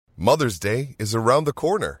Mother's Day is around the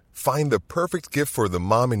corner. Find the perfect gift for the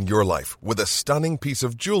mom in your life with a stunning piece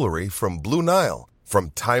of jewelry from Blue Nile.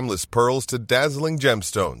 From timeless pearls to dazzling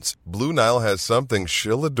gemstones, Blue Nile has something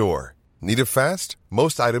she'll adore. Need it fast?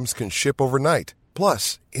 Most items can ship overnight.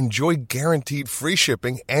 Plus, enjoy guaranteed free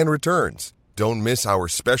shipping and returns. Don't miss our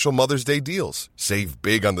special Mother's Day deals. Save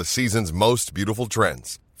big on the season's most beautiful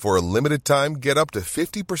trends. For a limited time, get up to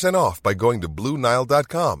 50% off by going to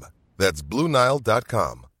BlueNile.com. That's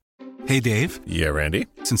BlueNile.com. Hey, Dave. Yeah, Randy.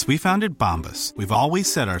 Since we founded Bombas, we've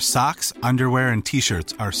always said our socks, underwear, and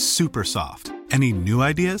T-shirts are super soft. Any new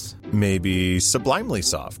ideas? Maybe sublimely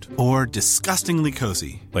soft. Or disgustingly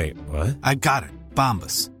cozy. Wait, what? I got it.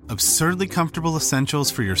 Bombas. Absurdly comfortable essentials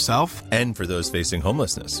for yourself and for those facing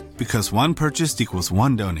homelessness. Because one purchased equals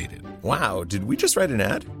one donated. Wow, did we just write an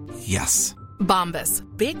ad? Yes. Bombas.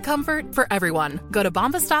 Big comfort for everyone. Go to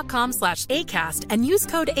bombas.com/ACAST and use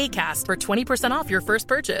code ACAST for 20% off your first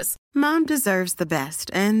purchase. Mom deserves the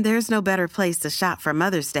best, and there's no better place to shop for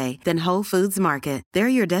Mother's Day than Whole Foods Market. They're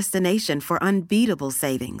your destination for unbeatable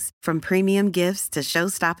savings, from premium gifts to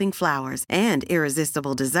show-stopping flowers and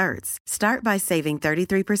irresistible desserts. Start by saving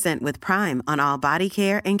 33% with Prime on all body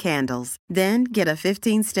care and candles. Then get a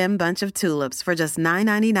 15-stem bunch of tulips for just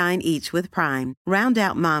 $9.99 each with Prime. Round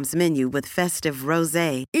out Mom's menu with festive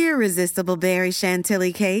rosé, irresistible berry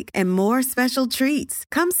chantilly cake, and more special treats.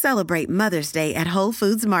 Come celebrate Mother's Day at Whole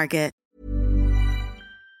Foods Market.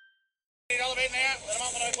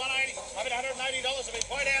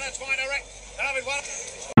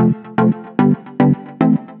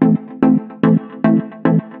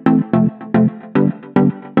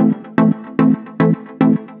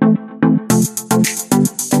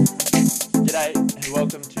 G'day and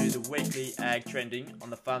welcome to the weekly Ag Trending on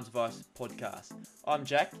the Farms Advice podcast. I'm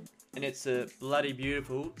Jack and it's a bloody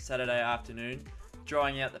beautiful Saturday afternoon,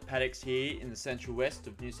 drying out the paddocks here in the central west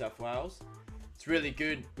of New South Wales. It's really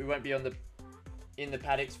good. We won't be in the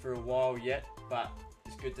paddocks for a while yet, but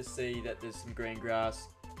it's good to see that there's some green grass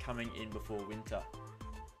coming in before winter.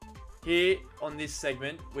 Here on this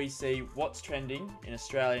segment, we see what's trending in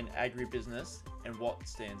Australian agribusiness and what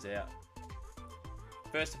stands out.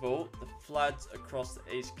 First of all, the floods across the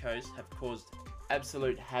east coast have caused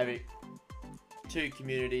absolute havoc to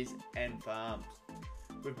communities and farms,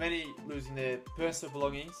 with many losing their personal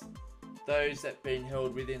belongings, those that have been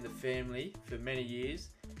held within the family for many years,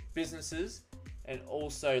 businesses, and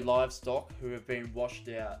also livestock who have been washed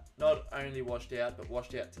out. Not only washed out, but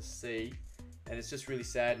washed out to sea. And it's just really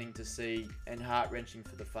saddening to see and heart-wrenching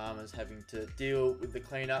for the farmers having to deal with the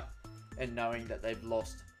cleanup and knowing that they've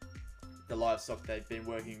lost the livestock they've been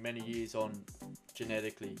working many years on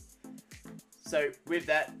genetically. So with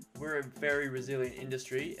that, we're a very resilient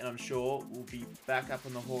industry and I'm sure we'll be back up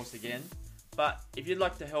on the horse again. But if you'd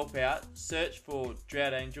like to help out, search for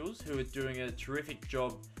Drought Angels, who are doing a terrific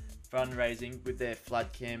job fundraising with their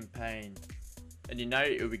flood campaign. And you know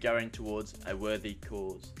it will be going towards a worthy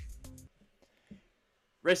cause.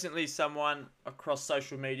 Recently, someone across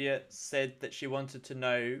social media said that she wanted to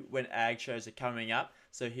know when ag shows are coming up.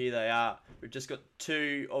 So here they are. We've just got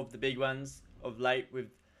two of the big ones of late,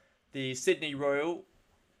 with the Sydney Royal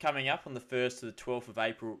coming up on the 1st to the 12th of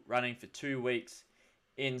April, running for 2 weeks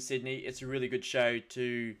in Sydney. It's a really good show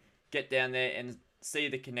to get down there and see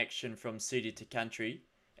the connection from city to country,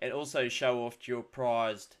 and also show off your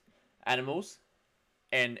prized animals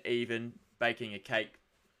and even baking a cake.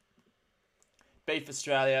 Beef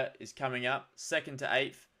Australia is coming up 2nd to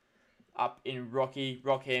 8th up in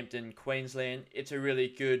Rockhampton, Queensland. It's a really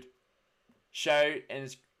good show and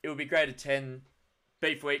it will be great to attend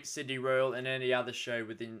Beef Week, Sydney Royal and any other show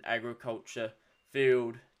within agriculture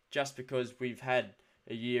field, just because we've had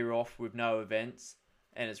a year off with no events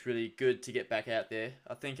and it's really good to get back out there.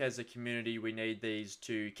 I think as a community we need these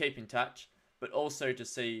to keep in touch, but also to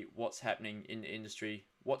see what's happening in the industry,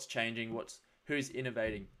 what's changing, who's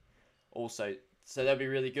innovating also. So that'll be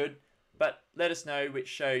really good. But let us know which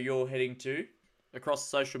show you're heading to across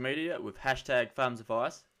social media with hashtag Farms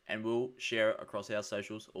Advice, and we'll share it across our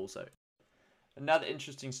socials also. Another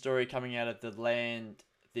interesting story coming out of the land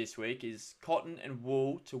this week is cotton and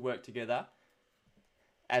wool to work together,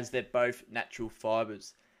 as they're both natural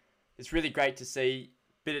fibres. It's really great to see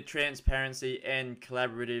a bit of transparency and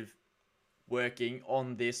collaborative working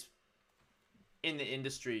on this in the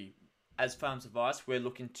industry. As Farms Advice, we're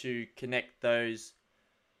looking to connect those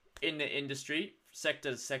in the industry,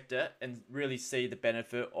 sector to sector, and really see the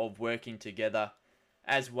benefit of working together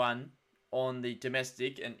as one on the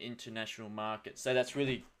domestic and international market. So that's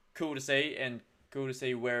really cool to see, and cool to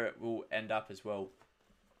see where it will end up as well.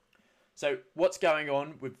 So what's going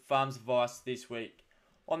on with Farms Advice this week?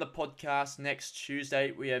 On the podcast next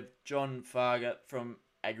Tuesday, we have John Farger from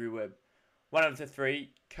AgriWeb, one of the 3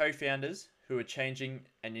 co-founders who are changing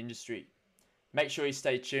an industry. Make sure you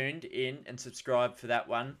stay tuned in and subscribe for that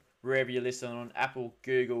one, wherever you listen on Apple,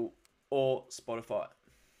 Google, or Spotify.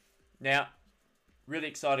 Now, really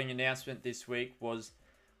exciting announcement this week was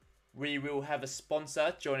we will have a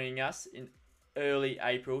sponsor joining us in early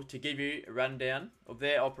April to give you a rundown of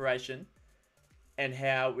their operation and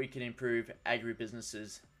how we can improve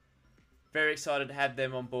agribusinesses. Very excited to have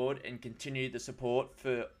them on board and continue the support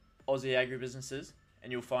for Aussie agribusinesses,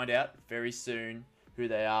 and you'll find out very soon who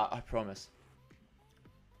they are, I promise.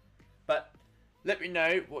 But let me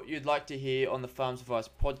know what you'd like to hear on the Farms Advice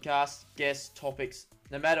podcast, guests, topics.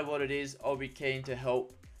 No matter what it is, I'll be keen to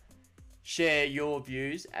help share your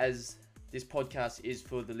views, as this podcast is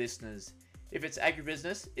for the listeners. If it's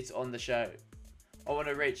agribusiness, it's on the show. I want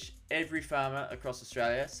to reach every farmer across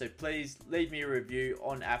Australia, so please leave me a review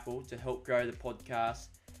on Apple to help grow the podcast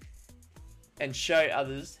and show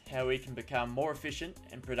others how we can become more efficient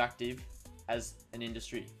and productive as an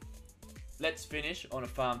industry. Let's finish on a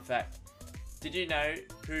farm fact. Did you know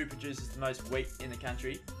who produces the most wheat in the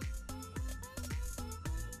country?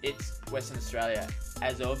 It's Western Australia.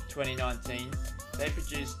 As of 2019, they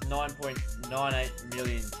produced 9.98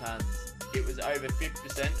 million tonnes. It was over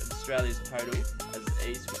 50% of Australia's total, as the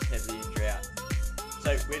east was heavily in drought.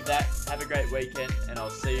 So with that, have a great weekend, and I'll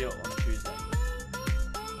see you on Tuesday.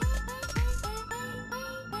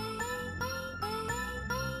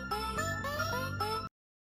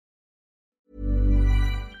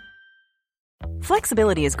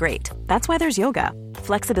 Flexibility is great. That's why there's yoga.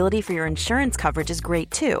 Flexibility for your insurance coverage is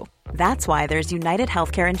great too. That's why there's United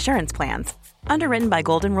Healthcare Insurance Plans. Underwritten by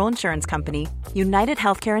Golden Rule Insurance Company, United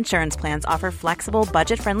Healthcare Insurance Plans offer flexible,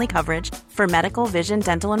 budget-friendly coverage for medical, vision,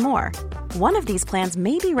 dental, and more. One of these plans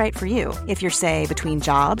may be right for you if you're, say, between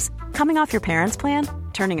jobs, coming off your parents' plan,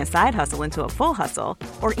 turning a side hustle into a full hustle,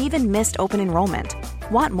 or even missed open enrollment.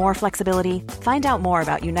 Want more flexibility? Find out more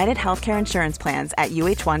about United Healthcare Insurance Plans at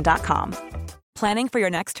uh1.com. Planning for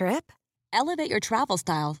your next trip? Elevate your travel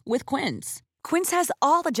style with Quince. Quince has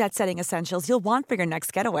all the jet-setting essentials you'll want for your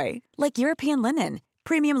next getaway, like European linen,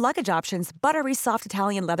 premium luggage options, buttery soft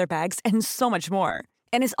Italian leather bags, and so much more.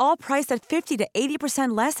 And is all priced at 50 to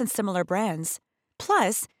 80% less than similar brands.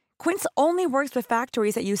 Plus, Quince only works with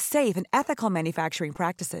factories that use safe and ethical manufacturing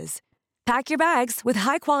practices. Pack your bags with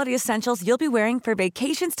high-quality essentials you'll be wearing for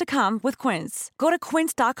vacations to come with Quince. Go to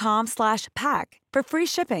quince.com/pack for free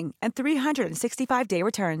shipping and 365-day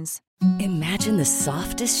returns. Imagine the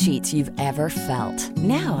softest sheets you've ever felt.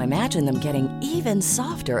 Now imagine them getting even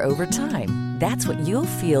softer over time. That's what you'll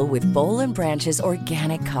feel with Boll & Branch's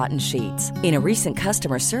organic cotton sheets. In a recent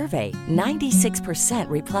customer survey, 96%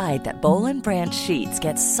 replied that Boll & Branch sheets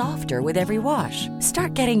get softer with every wash.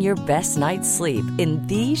 Start getting your best night's sleep in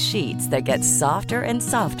these sheets that get softer and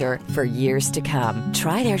softer for years to come.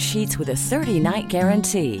 Try their sheets with a 30-night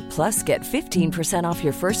guarantee. Plus, get 15% off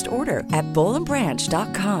your first order at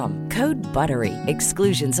bollandbranch.com. Code BUTTERY.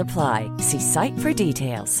 Exclusions apply. See site for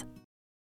details.